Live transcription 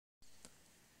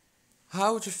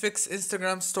How to fix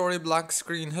Instagram story black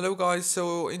screen. Hello guys,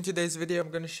 so in today's video I'm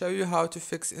going to show you how to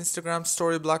fix Instagram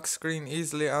story black screen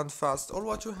easily and fast. All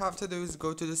what you have to do is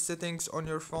go to the settings on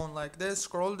your phone like this,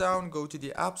 scroll down, go to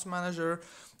the apps manager,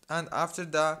 and after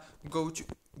that go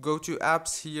to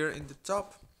apps here in the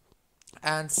top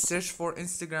and search for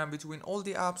Instagram between all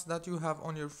the apps that you have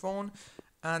on your phone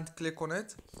and click on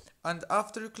it. And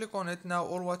after you click on it, now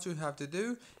all what you have to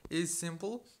do is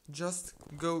simple. Just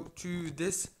go to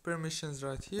this permissions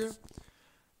right here,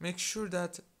 make sure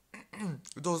that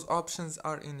those options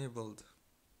are enabled.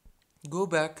 Go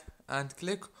back and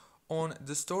click on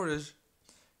the storage,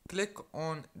 click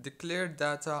on the clear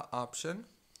data option,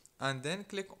 and then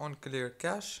click on clear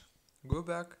cache. Go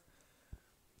back,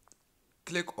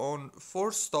 click on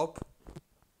force stop,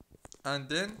 and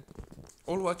then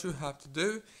all what you have to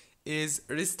do is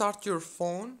restart your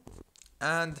phone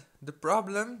and the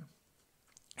problem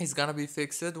is gonna be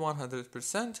fixed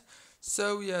 100%.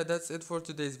 So yeah, that's it for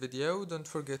today's video. Don't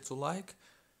forget to like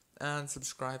and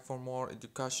subscribe for more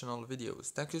educational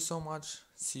videos. Thank you so much.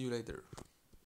 See you later.